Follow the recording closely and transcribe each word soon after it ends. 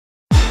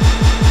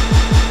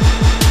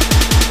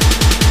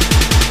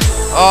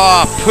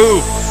Aw,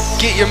 poop!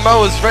 Get your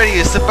mowers ready,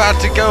 it's about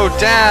to go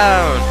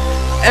down!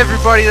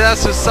 Everybody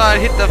that's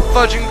inside, hit the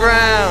fudging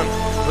ground!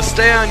 Well,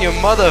 stay on your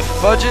mother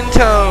fudging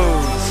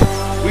toes!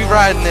 We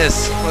riding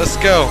this, let's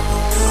go!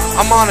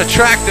 I'm on a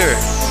tractor!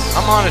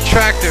 I'm on a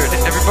tractor!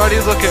 Everybody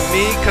look at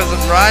me, cause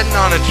I'm riding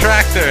on a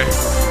tractor!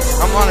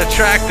 I'm on a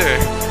tractor!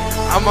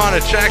 I'm on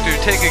a tractor!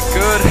 Take a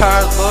good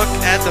hard look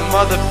at the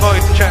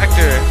motherfucking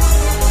tractor!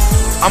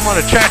 I'm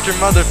on a tractor,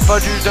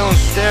 motherfuckers, don't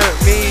stare at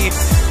me!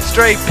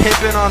 Straight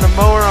pimping on a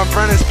mower on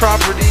Brennan's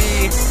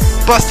property.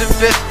 Busted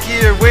 5th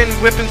gear, wind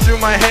whipping through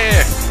my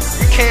hair.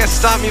 You can't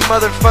stop me,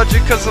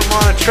 motherfucker, cause I'm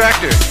on a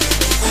tractor.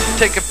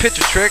 Take a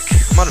picture trick,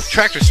 I'm on a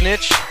tractor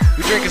snitch.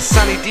 We drinking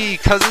Sunny D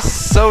cause it's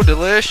so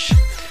delish.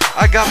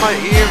 I got my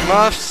ear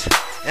muffs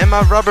and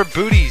my rubber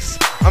booties.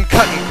 I'm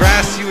cutting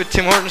grass, you with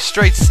Tim Hortons,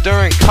 straight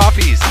stirring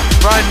coffees.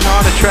 Riding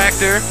on a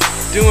tractor,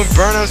 doing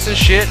burnouts and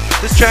shit.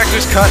 This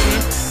tractor's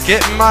cutting,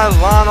 getting my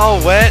lawn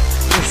all wet.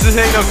 This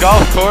ain't no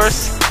golf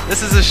course.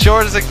 This is as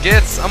short as it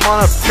gets. I'm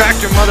on a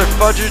tractor,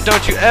 motherfudger,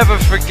 don't you ever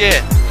forget.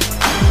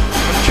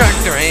 I'm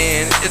tractor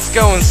and it's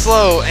going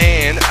slow,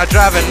 and I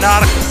drive at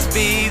nautical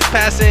speeds,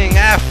 passing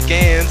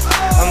Afghans.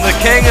 I'm the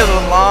king of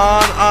the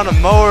lawn, on a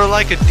mower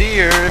like a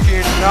deer. If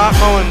you're not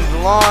mowing the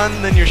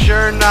lawn, then you're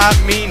sure not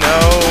me, no.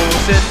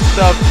 Sit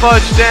the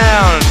fudge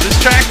down, this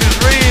tractor's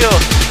real.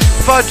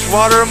 Fudge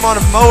water, I'm on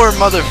a mower,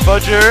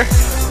 motherfudger.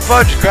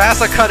 Fudge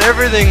grass, I cut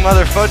everything,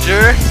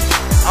 motherfudger.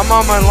 I'm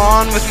on my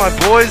lawn with my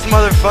boys,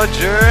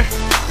 motherfudger.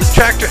 This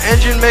tractor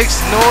engine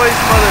makes noise,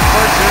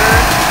 motherfudger.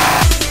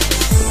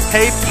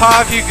 Hey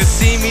Pop, you can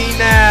see me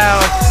now.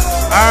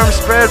 Arms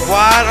spread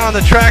wide on the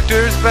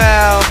tractor's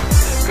bow.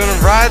 Gonna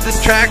ride this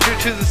tractor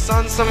to the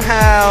sun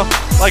somehow.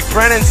 Like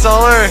Brennan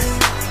Solar,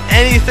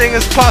 anything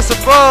is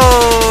possible.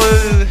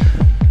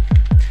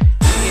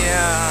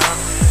 Yeah,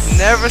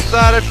 never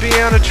thought I'd be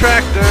on a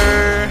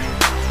tractor.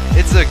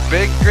 It's a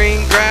big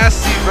green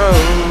grassy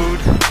road.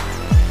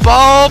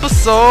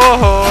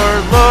 Bulbasaur,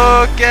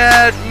 look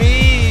at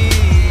me,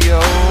 oh,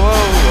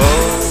 oh,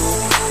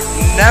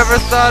 oh. Never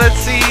thought I'd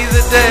see the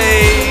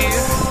day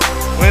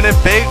when a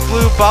big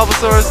blue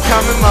Bulbasaur is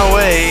coming my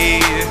way.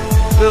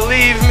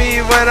 Believe me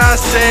when I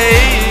say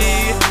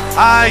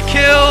I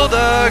killed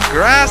a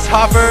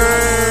grasshopper.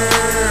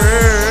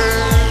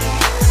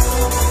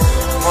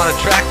 I'm on a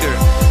tractor,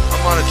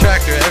 I'm on a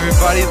tractor.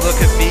 Everybody look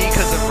at me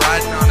cause I'm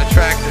riding on a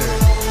tractor.